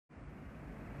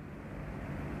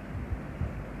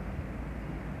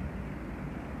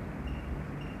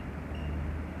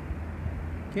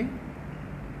Okay.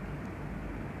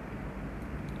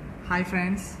 Hi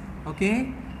friends.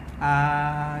 Okay.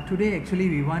 Today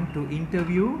actually we want to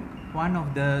interview one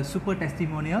of the super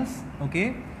testimonials.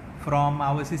 Okay, from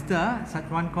our sister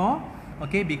Satwan Kaur.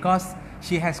 Okay, because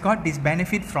she has got this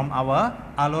benefit from our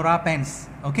AULORA pants.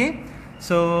 Okay.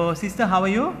 So sister, how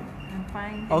are you? I'm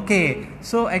fine. Okay,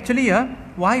 so actually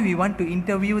why we want to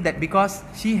interview that, because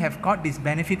she have got this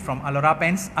benefit from AULORA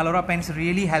pants. AULORA pants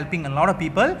really helping a lot of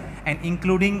people, and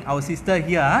including our sister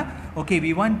here. Okay,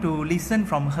 we want to listen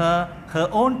from her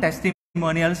own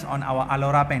testimonials on our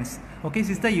AULORA pants. Okay,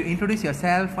 sister, you introduce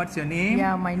yourself. What's your name?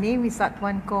 Yeah, my name is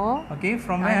Satwan Kaur. Okay,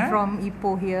 from where? I'm from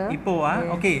Ipoh here. Ipoh,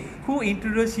 Yes. Okay, who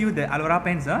introduced you the AULORA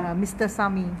pants? Mr.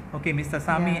 Sami. Okay, Mr.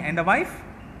 Sami. Yeah. And the wife?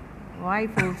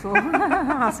 Wife also.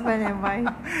 Husband and wife.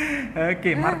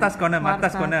 Okay, Martha's Corner,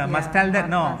 Martha's Corner. Yeah, Must tell that,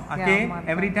 no? Martha's, Okay, yeah,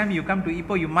 every time you come to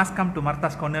Ipoh, you must come to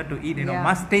Martha's Corner to eat. You know, Yeah.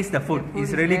 must taste the food. The food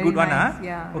It's is really very good one, nice.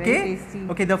 Yeah, very Okay, tasty.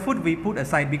 okay. The food we put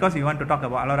aside because we want to talk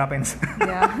about AULORA pants.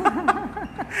 Yeah.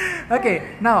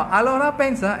 Okay, now AULORA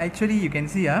pants. Actually, you can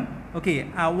see. Okay,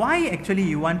 why actually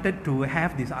you wanted to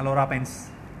have this AULORA pants?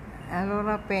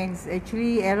 AULORA pants.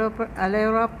 Actually,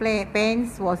 AULORA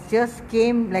pants was just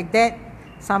came like that.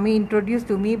 Sami introduced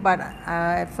to me, but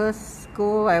at first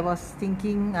go I was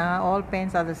thinking all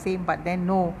pants are the same, but then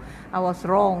no, I was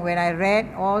wrong when I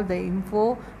read all the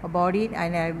info about it,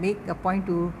 and I make a point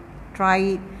to try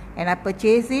it, and I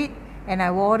purchased it and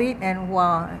I wore it, and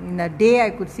wow, in a day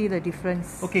I could see the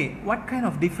difference. Okay, what kind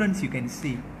of difference you can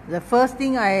see? The first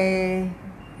thing I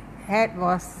had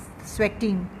was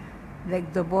sweating,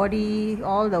 like the body,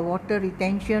 all the water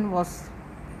retention was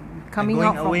coming Going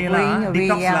out from away going away.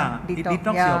 detox Yeah, It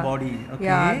detox yeah. your body. Okay.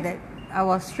 Yeah, that I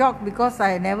was shocked because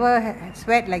I never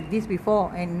sweat like this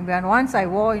before, and when once I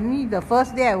wore it, the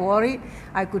first day I wore it,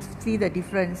 I could see the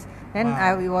difference. Then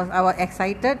Wow. I was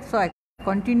excited, so I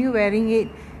continue wearing it,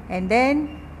 and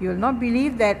then you will not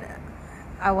believe that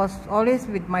I was always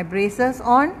with my braces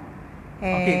on.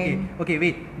 And Okay,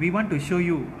 wait. We want to show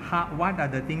you what are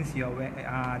the things you're wearing.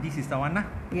 This is the one.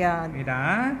 Yeah. Wait,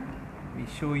 we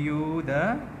show you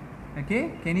the.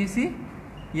 Okay, can you see?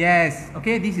 Yes.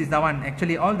 Okay, this is the one.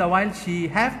 Actually, all the while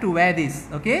she have to wear this.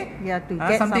 Okay. Yeah, to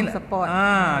get some support.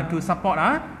 To support.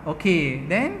 Okay.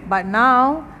 Then. But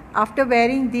now, after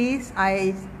wearing this,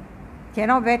 I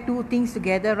cannot wear two things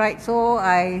together, right? So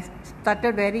I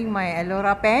started wearing my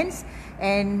AULORA pants,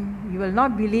 and you will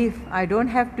not believe I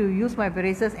don't have to use my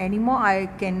braces anymore.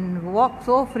 I can walk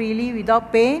so freely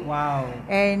without pain. Wow.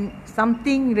 And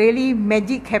something really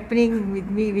magic happening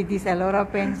with me with these AULORA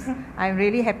pants. I'm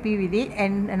really happy with it.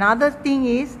 And another thing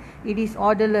is, it is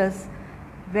odorless.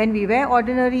 When we wear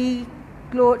ordinary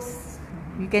clothes,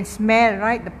 you can smell,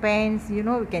 right? The pants, you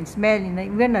can smell.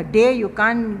 Even a day you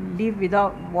can't live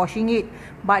without washing it.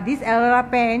 But these AULORA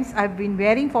pants I've been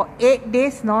wearing for 8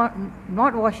 days, not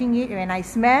washing it. When I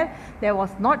smell, there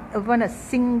was not even a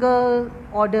single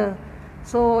odor.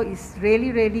 So it's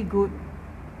really, really good.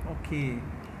 Okay.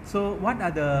 So what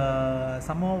are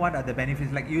the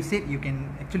benefits? Like you said, you can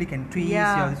twist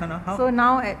your this one. How? So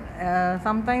now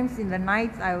sometimes in the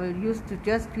nights I will use to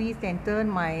just twist and turn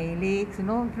my legs.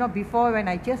 Before, when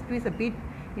I just twist a bit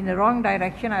in the wrong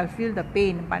direction, I'll feel the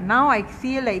pain. But now I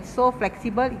feel like it's so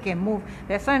flexible, it can move.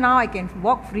 That's why now I can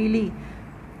walk freely.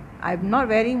 I'm not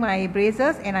wearing my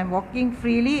braces and I'm walking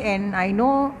freely, and I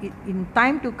know in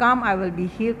time to come I will be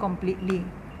healed completely.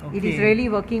 Okay. It is really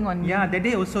working on me. Yeah, that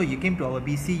day also you came to our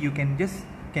BC. You can go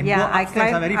I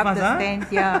upstairs climbed very up fast.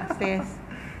 the stairs.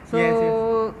 So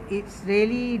Yes. it's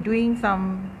really doing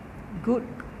some good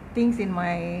things in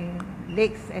my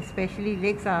legs, especially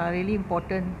legs are really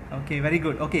important. Okay, very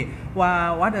good. Okay,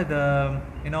 what are the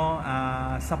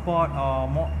support or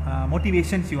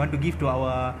motivations you want to give to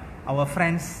our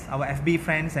friends, our FB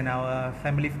friends, and our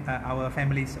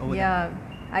families over there? Yeah,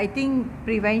 I think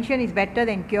prevention is better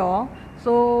than cure.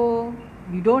 So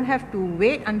you don't have to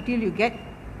wait until you get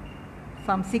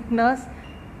some sickness.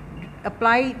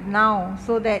 Apply it now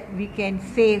so that we can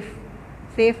save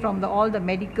from all the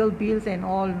medical bills and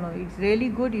all. It's really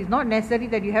good. It's not necessary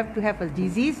that you have to have a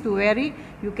disease to wear it.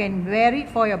 You can wear it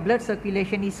for your blood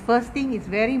circulation. It's first thing, it's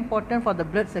very important for the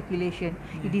blood circulation.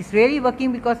 It is really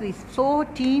working because it's so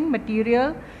thin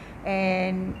material,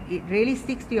 and it really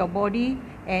sticks to your body,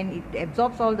 and it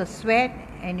absorbs all the sweat,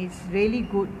 and it's really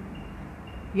good.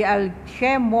 Yeah, I'll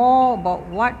share more about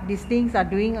what these things are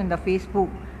doing on the Facebook.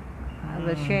 I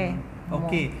will share more.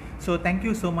 Okay, so thank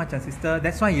you so much, sister.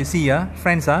 That's why you see,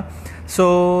 friends,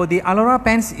 so the AULORA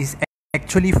pants is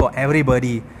actually for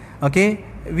everybody. Okay,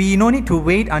 we no need to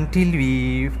wait until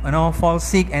we fall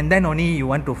sick and then only you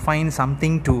want to find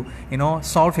something to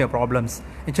solve your problems.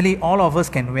 Actually, all of us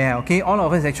can wear. Okay, all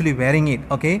of us actually wearing it.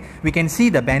 Okay, we can see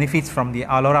the benefits from the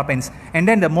AULORA pants. And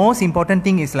then the most important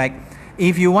thing is like,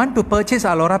 if you want to purchase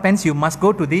AULORA pants, you must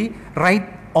go to the right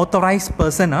authorized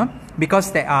person,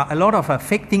 because there are a lot of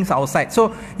fake things outside.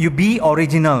 So you be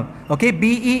original. Okay,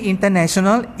 BE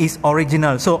International is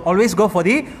original. So always go for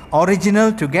the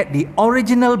original to get the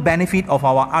original benefit of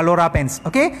our AULORA pants.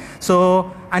 Okay,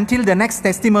 so until the next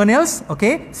testimonials.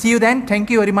 Okay, see you then. Thank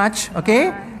you very much.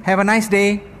 Okay, have a nice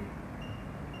day.